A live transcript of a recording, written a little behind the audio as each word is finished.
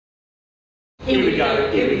Here we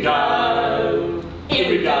go, here we go, here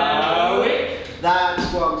we go.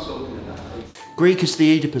 That's what I'm talking about. Greek is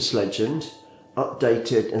the Oedipus legend,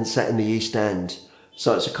 updated and set in the East End.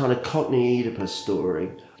 So it's a kind of Cockney Oedipus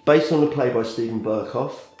story. Based on a play by Steven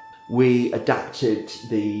Berkoff, we adapted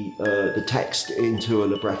the text into a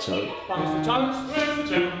libretto.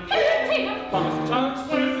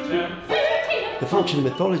 The function of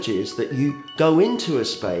mythology is that you go into a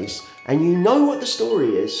space and you know what the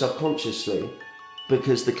story is subconsciously,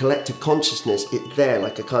 because the collective consciousness is there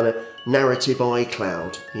like a kind of narrative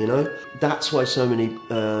iCloud, you know? That's why so many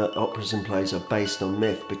operas and plays are based on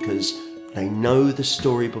myth, because they know the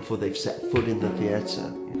story before they've set foot in the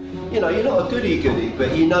theatre. You know, you're not a goody-goody,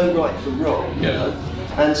 but you know right from wrong, you know?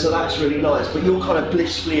 And so that's really nice, but you're kind of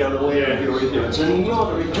blissfully unaware of your ignorance, and you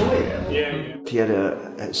rather enjoy it. Yeah.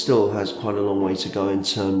 Theatre still has quite a long way to go in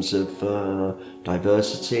terms of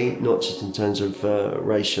diversity, not just in terms of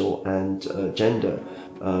racial and gender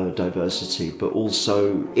diversity, but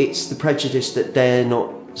also it's the prejudice that dare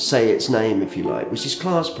not say its name, if you like, which is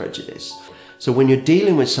class prejudice. So when you're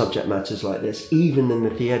dealing with subject matters like this, even in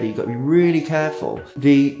the theatre, you've got to be really careful.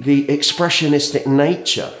 The expressionistic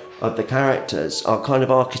nature of the characters are kind of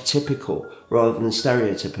archetypical rather than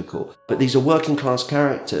stereotypical. But these are working class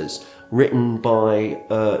characters written by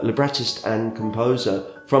a librettist and composer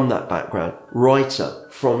from that background, writer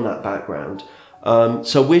from that background.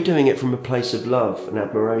 So we're doing it from a place of love and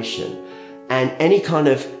admiration. And any kind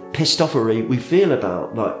of pissed-offery we feel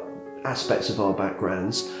about like aspects of our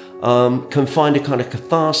backgrounds can find a kind of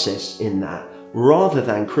catharsis in that, rather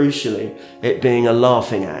than, crucially, it being a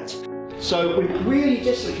laughing at. So we're really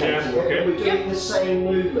dislocating it, and we're doing the same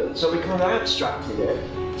movement. So we're kind of abstracting it,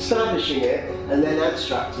 establishing it, and then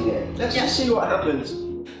abstracting it. Let's just see what happens.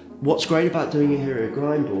 What's great about doing it here at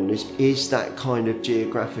Glyndebourne is that kind of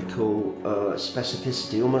geographical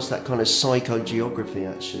specificity, almost that kind of psychogeography,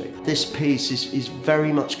 actually. This piece is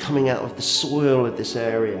very much coming out of the soil of this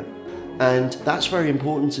area. And that's very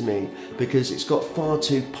important to me because it's got far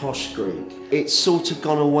too posh Greek. It's sort of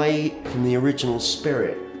gone away from the original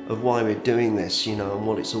spirit of why we're doing this, you know, and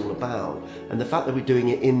what it's all about. And the fact that we're doing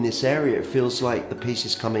it in this area, it feels like the piece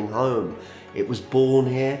is coming home. It was born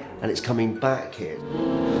here and it's coming back here.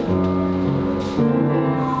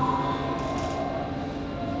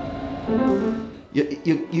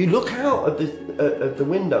 You look out of the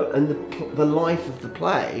window and the life of the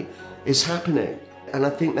play is happening. And I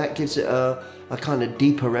think that gives it a kind of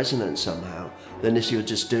deeper resonance somehow than if you're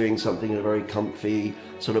just doing something in a very comfy,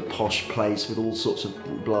 sort of posh place with all sorts of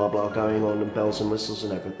blah blah going on and bells and whistles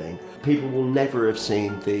and everything. People will never have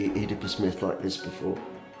seen the Oedipus myth like this before.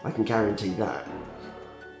 I can guarantee that.